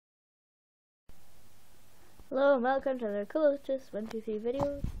Hello and welcome to the coolest 123 videos.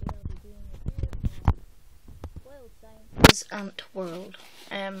 I'll be doing a review of Wild Science's Ant World.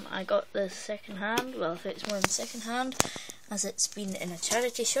 I got this second hand, well if it's more than second hand, as it's been in a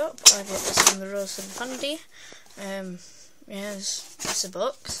charity shop. I bought this from the Royalston Fundy. Yeah, it's a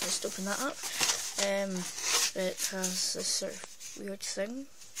box, just open that up. It has this sort of weird thing,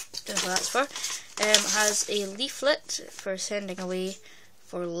 don't know what that's for. It has a leaflet for sending away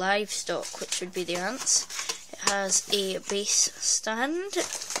for livestock, which would be the ants. It has a base stand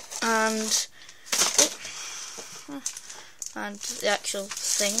and the actual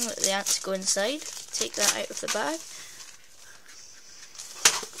thing that the ants go inside. Take that out of the bag.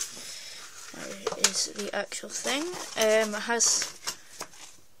 There is the actual thing. It has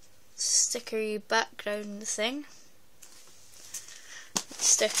stickery background thing.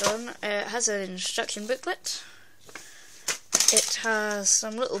 Stick on. It has an instruction booklet. It has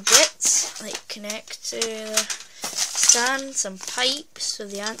some little bits that connect to the stand, some pipes so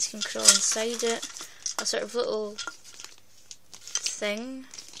the ants can crawl inside it, a sort of little thing,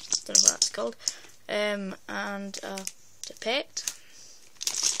 don't know what that's called, and a pipette.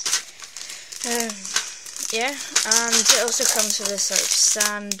 Yeah, and it also comes with this sort of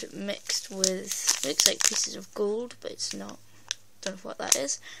sand mixed with, looks like pieces of gold, but it's not, don't know what that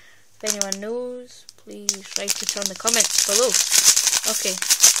is. If anyone knows, please write it on the comments below. Okay.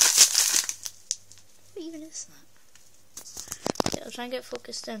 What even is that? Okay, I'll try and get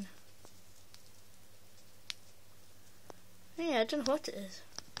focused in. Yeah, I don't know what it is.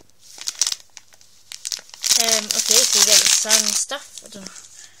 Okay, so you get the sun stuff. I don't know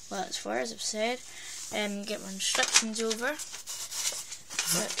what it's for, as I've said. Get my instructions over.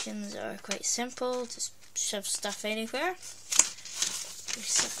 Instructions are quite simple. Just shove stuff anywhere.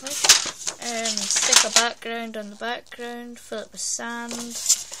 Basically. Stick a background on the background, fill it with sand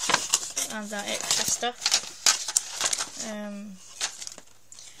and that extra stuff.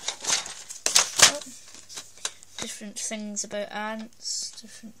 Different things about ants,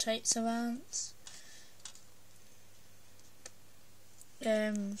 different types of ants.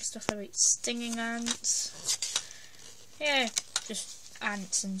 Stuff about stinging ants. Yeah, just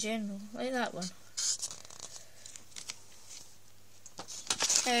ants in general, like that one.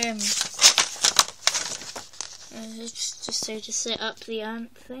 Just how to set up the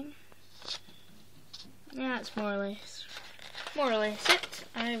ant thing. Yeah, that's more or less it.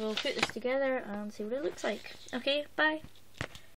 I will put this together and see what it looks like. Okay, bye.